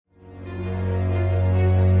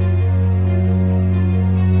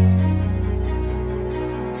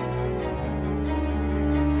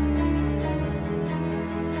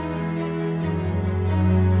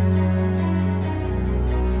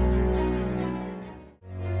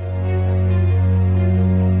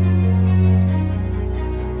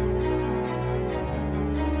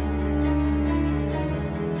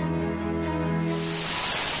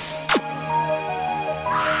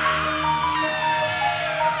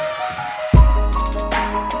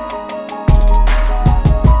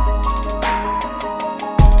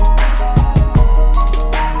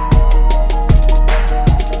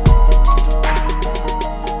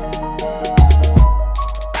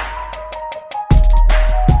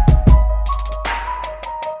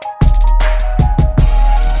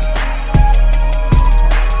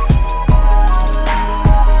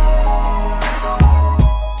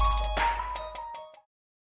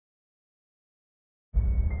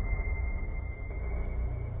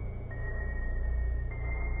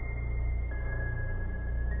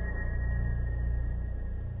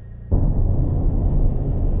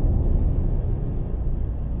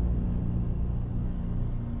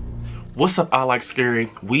What's up, I Like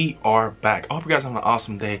Scary? We are back. I hope you guys are having an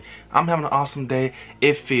awesome day. I'm having an awesome day.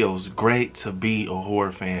 It feels great to be a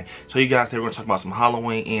horror fan. So you guys, today we're going to talk about some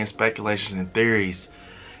Halloween and speculations and theories.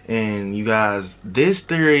 And you guys, this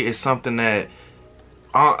theory is something that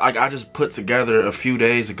I just put together a few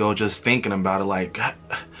days ago just thinking about it. Like, I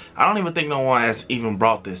don't even think no one has even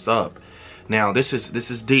brought this up. Now, this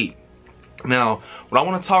is deep. Now, what I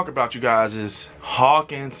want to talk about, you guys, is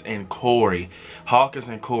Hawkins and Corey. Hawkins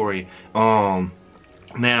and Corey. Now,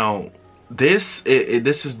 this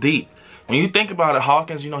is deep. When you think about it,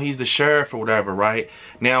 Hawkins, you know, he's the sheriff or whatever, right?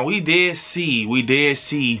 Now, we did see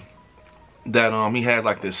that he has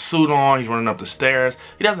like this suit on. He's running up the stairs.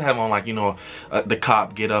 He doesn't have on, like, you know, the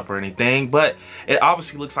cop get up or anything, but it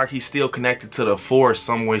obviously looks like he's still connected to the force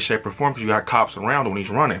some way, shape, or form, because you got cops around him when he's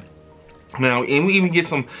running. Now, and we even get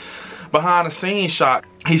some behind the scenes shot.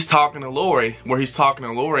 He's talking to Laurie,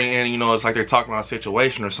 and you know, it's like they're talking about a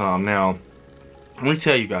situation or something. Now, let me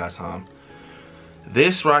tell you guys,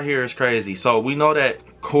 this right here is crazy. So we know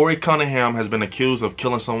that Corey Cunningham has been accused of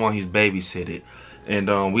killing someone he's babysitted,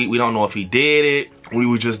 and we don't know if he did it.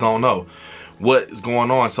 We just don't know what is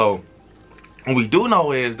going on. So what we do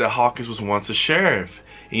know is that Hawkins was once a sheriff.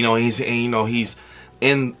 You know, he's in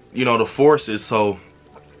the forces, so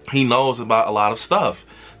he knows about a lot of stuff.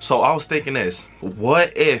 So I was thinking this,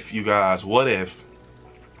 what if, you guys, what if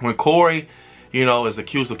when Corey, you know, is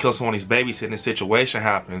accused of killing someone he's babysitting, this situation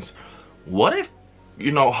happens, what if,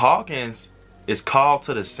 you know, Hawkins is called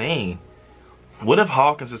to the scene? What if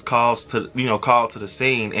Hawkins is called to the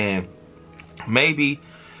scene, and maybe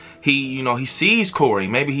he sees Corey,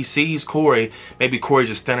 maybe Corey's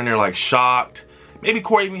just standing there like shocked. Maybe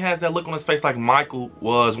Corey even has that look on his face like Michael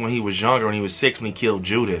was when he was younger, when he was 6, when he killed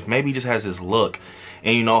Judith. Maybe he just has this look.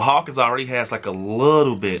 And, you know, Hawkins already has like a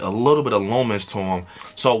little bit of Loomis to him.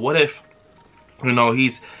 So what if, you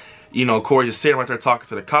know, Corey just sitting right there talking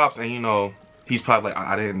to the cops, and, you know, he's probably like,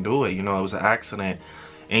 I didn't do it. You know, it was an accident.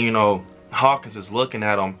 And, you know, Hawkins is looking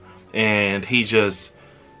at him, and he just,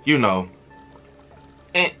 you know,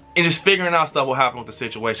 and just figuring out stuff will happen with the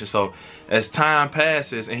situation. So as time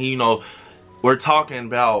passes, and you know, we're talking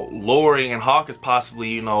about Laurie and Hawkins possibly,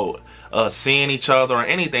 you know, seeing each other or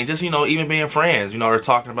anything, just, you know, even being friends, you know, we're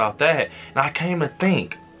talking about that. And I came to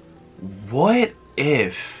think, what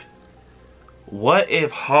if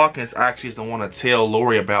Hawkins actually is the one to tell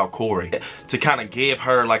Laurie about Corey, to kind of give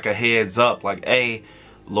her like a heads up, like, hey,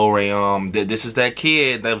 Laurie, this is that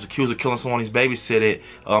kid that was accused of killing someone he's babysitted.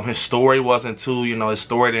 His story wasn't too, you know, his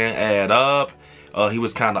story didn't add up. He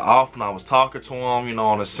was kind of off when I was talking to him, you know,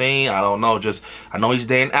 on the scene. I don't know, just, I know he's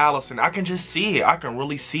dating Allison. I can just see it. I can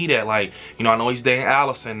really see that. Like, you know, I know he's dating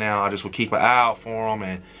Allison now. I just would keep an eye out for him,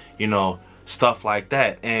 and, you know, stuff like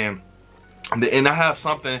that. And I have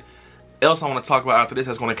something else I want to talk about after this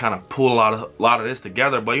that's going to kind of pull a lot of this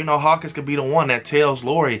together. But, you know, Hawkins could be the one that tells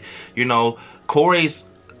Laurie, you know, Corey's,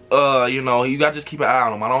 you know, you gotta just keep an eye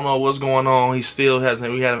on him. I don't know what's going on. He still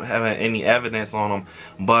hasn't, we haven't any evidence on him,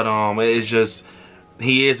 but it's just,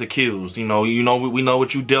 he is accused. You know, we know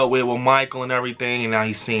what you dealt with Michael and everything, and now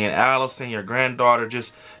he's seeing Allison, your granddaughter.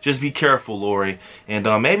 Just be careful, Laurie. And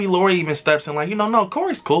maybe Laurie even steps in like, you know, no,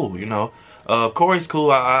 Corey's cool, you know. Corey's cool.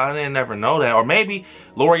 I didn't never know that. Or maybe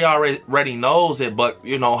Laurie already knows it, but,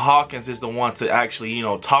 you know, Hawkins is the one to actually, you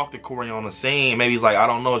know, talk to Corey on the scene. Maybe he's like, I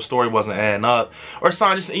don't know, his story wasn't adding up, or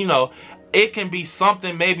something. Just, you know, it can be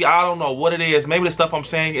something. Maybe, I don't know what it is. Maybe the stuff I'm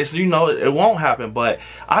saying is, you know, it won't happen. But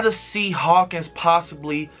I just see Hawkins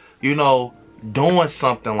possibly, you know, doing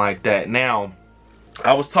something like that. Now,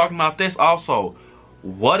 I was talking about this also.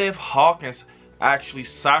 What if Hawkins actually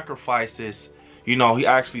sacrifices, you know, he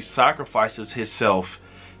actually sacrifices himself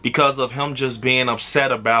because of him just being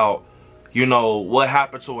upset about, you know, what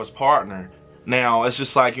happened to his partner. Now, it's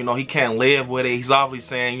just like, you know, he can't live with it. He's obviously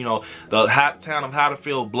saying, you know, the town of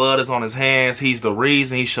Haddonfield blood is on his hands. He's the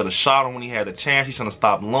reason. He should have shot him when he had the chance. He should have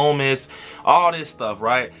stopped Loomis. All this stuff,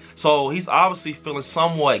 right? So he's obviously feeling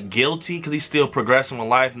somewhat guilty because he's still progressing with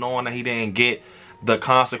life, knowing that he didn't get the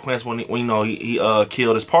consequence when you know, he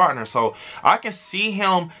killed his partner. So I can see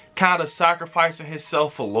him kind of sacrificing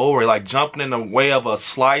himself for Laurie, like jumping in the way of a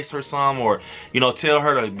slice or something, or, you know, tell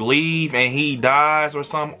her to leave and he dies or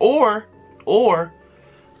something. Or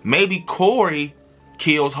maybe Corey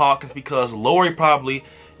kills Hawkins because Laurie probably,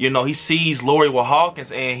 you know, he sees Laurie with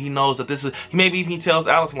Hawkins, and he knows that this is, maybe even he tells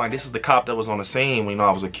Allison, like, this is the cop that was on the scene when, you know,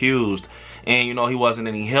 I was accused, and, you know, he wasn't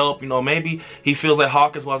any help. You know, maybe he feels like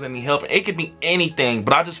Hawkins wasn't any help. It could be anything,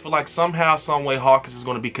 but I just feel like somehow, some way, Hawkins is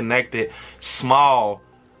going to be connected, small,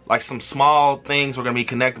 like some small things are gonna be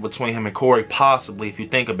connected between him and Corey, possibly, if you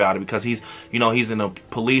think about it, because he's, you know, he's in the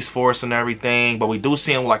police force and everything. But we do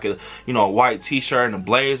see him like a, you know, a white t-shirt and a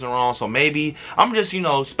blazer on. So maybe I'm just, you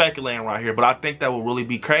know, speculating right here, but I think that will really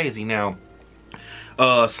be crazy. Now,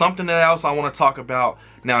 something else I want to talk about.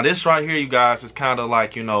 Now, this right here, you guys, is kind of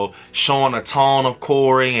like, you know, showing the tone of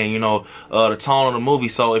Corey and, you know, the tone of the movie.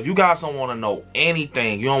 So if you guys don't want to know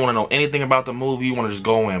anything, you don't want to know anything about the movie, you want to just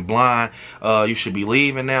go in blind, you should be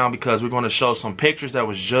leaving now, because we're going to show some pictures that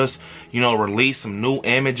was just, you know, released, some new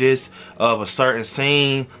images of a certain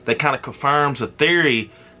scene that kind of confirms a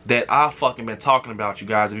theory that I've fucking been talking about, you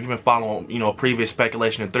guys. If you've been following, you know, previous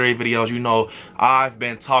speculation and theory videos, you know I've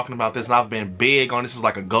been talking about this, and I've been big on this. Is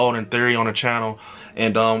like a golden theory on the channel.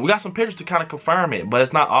 And we got some pictures to kind of confirm it, but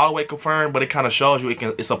it's not all the way confirmed, but it kind of shows you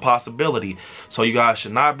it's a possibility. So you guys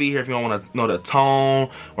should not be here if you don't want to know the tone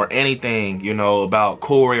or anything, you know, about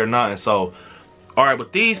Corey or nothing. So, all right,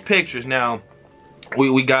 with these pictures now,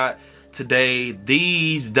 we got today,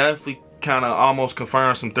 these definitely kind of almost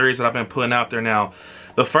confirm some theories that I've been putting out there. Now,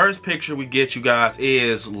 the first picture we get, you guys,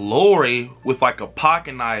 is Laurie with like a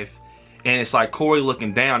pocket knife, and it's like Corey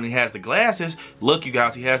looking down, and he has the glasses. Look, you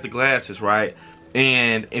guys, he has the glasses, right?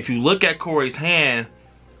 And if you look at Corey's hand,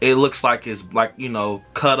 it looks like it's like, you know,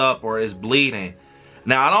 cut up or it's bleeding.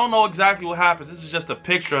 Now, I don't know exactly what happens. This is just a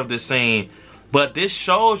picture of this scene, but this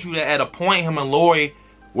shows you that at a point him and Laurie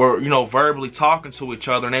were, you know, verbally talking to each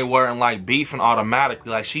other, and they weren't like beefing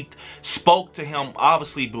automatically. Like, she spoke to him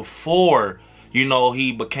obviously before, you know,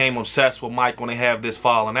 he became obsessed with Mike when they have this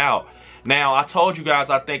falling out. Now, I told you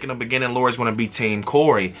guys, I think in the beginning, Laurie's going to be Team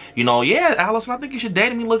Corey. You know, yeah, Allison, I think you should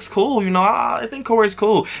date him. He looks cool. You know, I think Corey's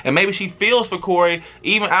cool. And maybe she feels for Corey,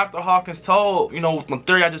 even after Hawkins told, you know, the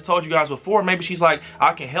theory I just told you guys before, maybe she's like,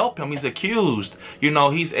 I can help him. He's accused. You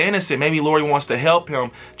know, he's innocent. Maybe Laurie wants to help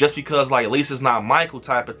him just because, like, at least it's not Michael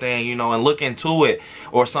type of thing, you know, and look into it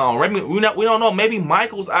or something. Maybe, we don't know. Maybe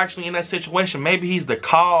Michael's actually in that situation. Maybe he's the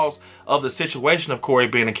cause of the situation of Corey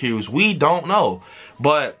being accused. We don't know.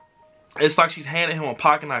 But it's like she's handing him a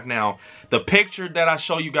pocket knife. Now, the picture that I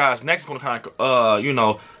show you guys next is going to kind of, you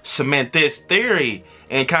know, cement this theory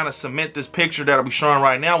and kind of cement this picture that I'll be showing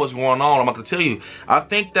right now. What's going on, I'm about to tell you. I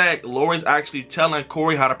think that Laurie's actually telling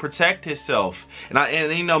Corey how to protect himself.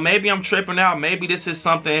 And you know, maybe I'm tripping out. Maybe this is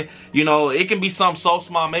something, you know, it can be something so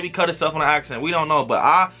small. Maybe cut himself on an accident. We don't know.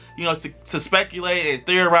 But you know, to speculate and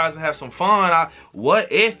theorize and have some fun,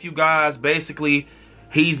 what if you guys basically,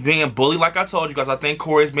 he's being bullied? Like I told you guys, I think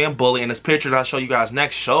Corey's being bullied. And this picture that I'll show you guys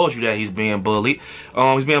next shows you that he's being bullied.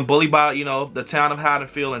 He's being bullied by, you know, the town of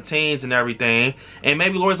Haddonfield and teens and everything. And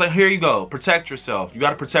maybe Laurie's like, here you go, protect yourself. You got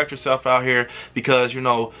to protect yourself out here because, you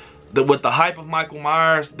know, with the hype of Michael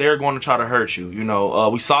Myers, they're going to try to hurt you. You know,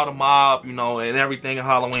 we saw the mob, you know, and everything in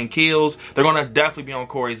Halloween Kills. They're going to definitely be on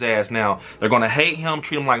Corey's ass now. They're going to hate him,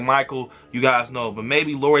 treat him like Michael, you guys know. But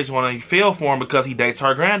maybe Laurie's going to feel for him because he dates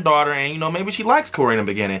her granddaughter, and, you know, maybe she likes Corey in the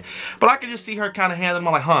beginning. But I can just see her kind of handing him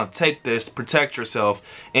like, huh, take this, protect yourself.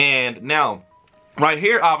 And now, right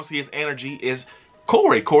here, obviously, his energy is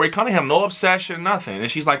Corey Cunningham, no obsession, nothing. And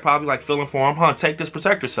she's like probably like feeling for him, huh, take this,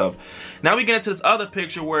 protect yourself. Now we get into this other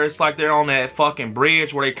picture where it's like they're on that fucking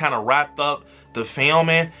bridge where they kind of wrapped up the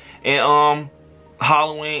filming, and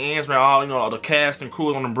Halloween ends, man, all, you know, the cast and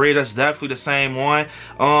crew on the bridge. That's definitely the same one.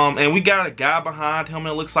 And we got a guy behind him, and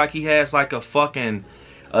it looks like he has like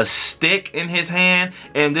a stick in his hand.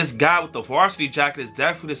 And this guy with the varsity jacket is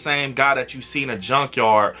definitely the same guy that you see in a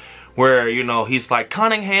junkyard, where, you know, he's like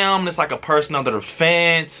Cunningham, it's like a person under the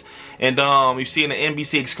fence. And you see in the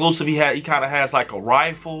NBC exclusive, he kind of has like a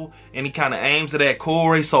rifle, and he kind of aims it at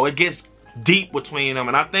Corey. So it gets deep between them.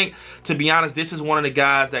 And I think, to be honest, this is one of the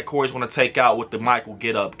guys that Corey's going to take out with the Michael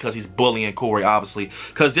get up, because he's bullying Corey, obviously.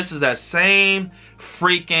 Because this is that same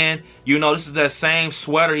freaking, you know, this is that same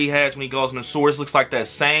sweater he has when he goes in the sewer. This looks like that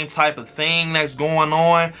same type of thing that's going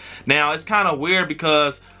on. Now, it's kind of weird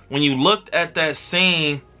because when you looked at that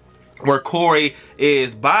scene where Corey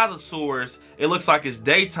is by the sewers, it looks like it's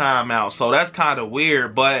daytime out. So that's kind of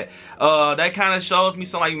weird. But that kind of shows me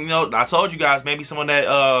something, like, you know, I told you guys, maybe some of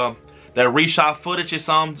that that reshot footage is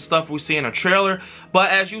some stuff we see in a trailer.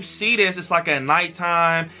 But as you see this, it's like at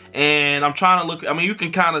nighttime, and I'm trying to look, I mean, you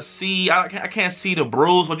can kind of see, I can't see the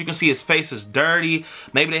bruise, but you can see his face is dirty.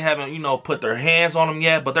 Maybe they haven't, you know, put their hands on him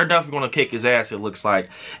yet, but they're definitely going to kick his ass, it looks like.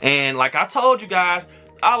 And like I told you guys,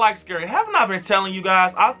 I like scary. Haven't I been telling you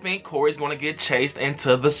guys? I think Corey's going to get chased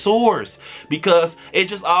into the sewers because it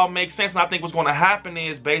just all makes sense. And I think what's going to happen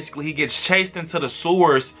is basically he gets chased into the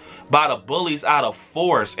sewers by the bullies out of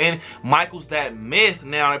force. And Michael's that myth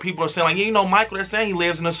now. And people are saying, like, yeah, you know, Michael, they're saying he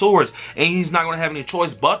lives in the sewers. And he's not going to have any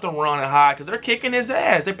choice but to run and hide because they're kicking his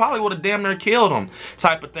ass. They probably would have damn near killed him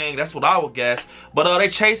type of thing. That's what I would guess. But they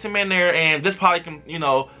chase him in there, and this probably can, you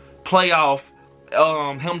know, play off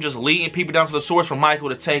him just leading people down to the source for Michael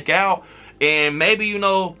to take out. And maybe, you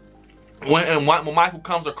know, when Michael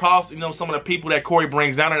comes across, you know, some of the people that Corey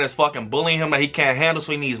brings down there that's fucking bullying him that he can't handle,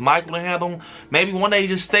 so he needs Michael to handle him. Maybe one day he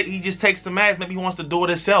just takes the mask. Maybe he wants to do it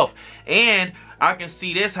himself. And I can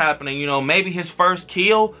see this happening, you know, maybe his first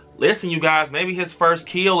kill. Listen, you guys, maybe his first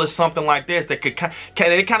kill is something like this that can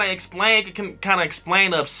kind of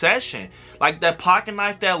explain the obsession. Like that pocket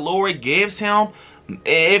knife that Laurie gives him.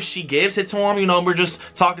 If she gives it to him, you know, we're just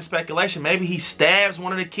talking speculation. Maybe he stabs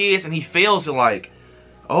one of the kids and he feels it like,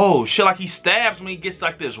 oh shit, like he stabs when he gets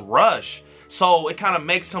like this rush. So it kind of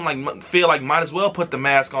makes him like feel like might as well put the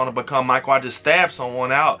mask on and become Michael. I just stabbed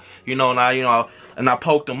someone out, you know, and I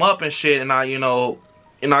poked him up and shit, and I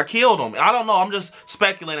killed him. I don't know. I'm just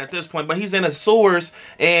speculating at this point. But he's in the sewers,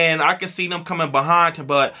 and I can see them coming behind him.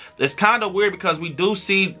 But it's kind of weird because we do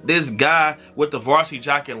see this guy with the varsity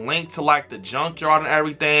jacket linked to, like, the junkyard and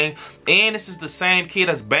everything. And this is the same kid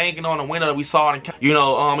that's banging on the window that we saw in, you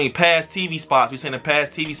know, past TV spots. We seen in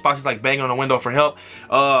past TV spots, he's, like, banging on the window for help.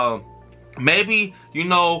 Maybe, you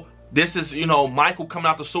know, this is, you know, Michael coming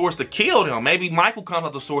out the source to kill him. Maybe Michael comes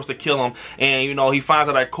out the source to kill him. And, you know, he finds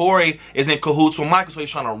out that Corey is in cahoots with Michael. So he's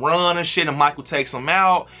trying to run and shit. And Michael takes him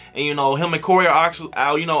out. And, you know, him and Corey are actually,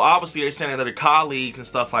 you know, obviously they're saying that they're colleagues and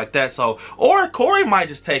stuff like that. So, or Corey might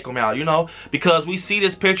just take him out, you know. Because we see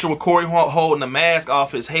this picture with Corey holding the mask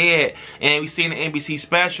off his head. And we see in the NBC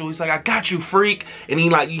special, he's like, I got you, freak. And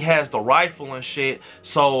he has the rifle and shit.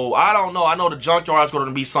 So, I don't know. I know the junkyard is going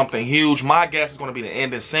to be something huge. My guess is going to be the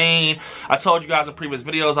ending scene. I told you guys in previous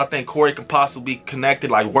videos, I think Corey could possibly be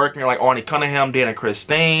connected, like working like Arnie Cunningham did and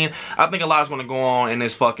Christine. I think a lot is going to go on in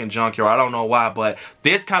this fucking junkyard. I don't know why, but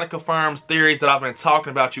this kind of confirms theories that I've been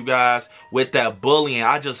talking about, you guys, with that bullying.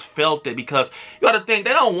 I just felt it because you got to think,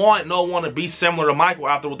 they don't want no one to be similar to Michael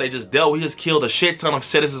after what they just dealt with. He just killed a shit ton of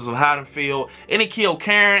citizens of Haddonfield, and he killed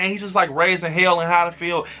Karen, and he's just like raising hell in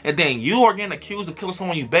Haddonfield, and then you are getting accused of killing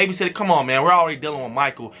someone you babysitted. Come on, man, we're already dealing with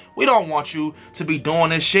Michael. We don't want you to be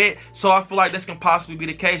doing this shit. So I feel like this can possibly be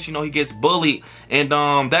the case. You know, he gets bullied. And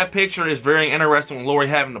that picture is very interesting with Laurie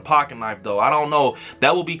having the pocket knife, though. I don't know.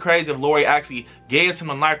 That would be crazy if Laurie actually gives him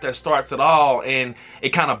a knife that starts it all, and it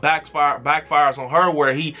kind of backfires on her,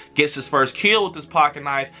 where he gets his first kill with this pocket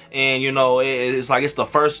knife, and, you know, it's like it's the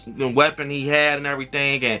first weapon he had and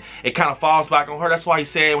everything, and it kind of falls back on her. That's why he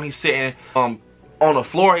said when he's sitting on the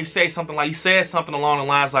floor, he said something along the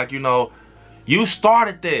lines like, you know, you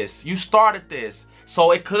started this. You started this.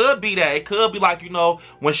 So it could be that. It could be like, you know,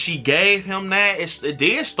 when she gave him that, it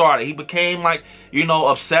did start it. He became like, you know,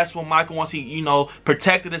 obsessed with Michael once he, you know,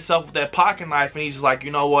 protected himself with that pocket knife. And he's just like,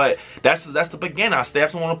 you know what, that's the beginning. I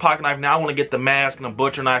stabbed someone with a pocket knife. Now I want to get the mask and the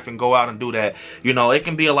butcher knife and go out and do that. You know, it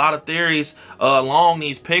can be a lot of theories along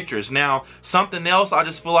these pictures. Now, something else, I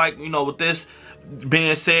just feel like, you know, with this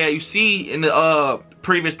being said, you see in the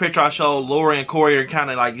previous picture I showed, Laurie and Corey are kind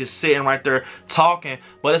of like just sitting right there talking.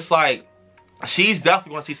 But it's like, she's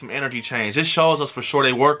definitely going to see some energy change. This shows us for sure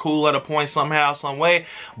they were cool at a point somehow, some way.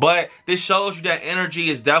 But this shows you that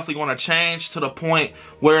energy is definitely going to change to the point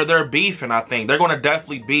where they're beefing, I think. They're going to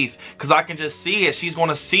definitely beef. Because I can just see it. She's going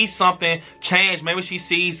to see something change. Maybe she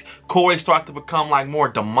sees Corey start to become like more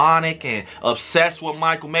demonic and obsessed with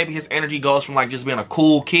Michael. Maybe his energy goes from like just being a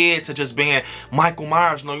cool kid to just being Michael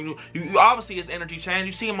Myers. You obviously his energy change.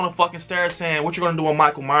 You see him on the fucking stairs saying, what you going to do when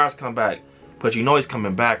Michael Myers come back? But you know he's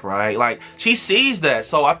coming back, right? Like, she sees that.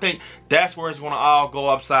 So I think that's where it's going to all go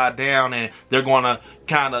upside down. And they're going to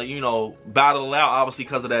kind of, you know, battle it out. Obviously,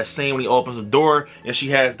 because of that scene when he opens the door and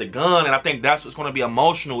she has the gun. And I think that's what's going to be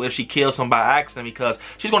emotional if she kills him by accident. Because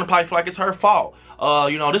she's going to probably feel like it's her fault.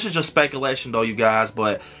 You know, this is just speculation, though, you guys.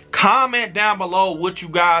 But comment down below what you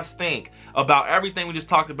guys think about everything we just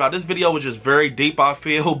talked about. This video was just very deep, I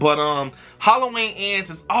feel. But Halloween Ends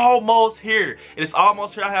is almost here. It is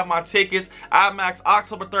almost here. I have my tickets. IMAX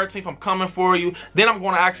October 13th. I'm coming for you. Then I'm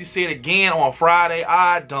going to actually see it again on Friday.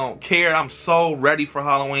 I don't care. I'm so ready for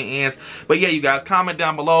Halloween Ends. But yeah, you guys, comment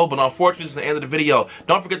down below. But unfortunately, this is the end of the video.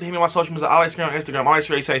 Don't forget to hit me on my social media. Alex Scary on Instagram, Alex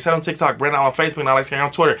Scary 77 on TikTok, Brandon on Facebook, and Alex Scary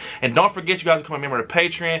on Twitter. And don't forget, you guys, to become a member of the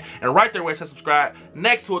Patreon. And right there where it says subscribe,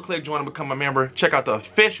 next to it, click join and become a member. Check out the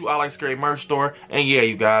official Alex Scary merch store. And yeah,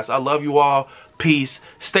 you guys, I love you all. Peace.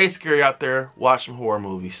 Stay scary out there. Watch some horror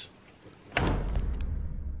movies.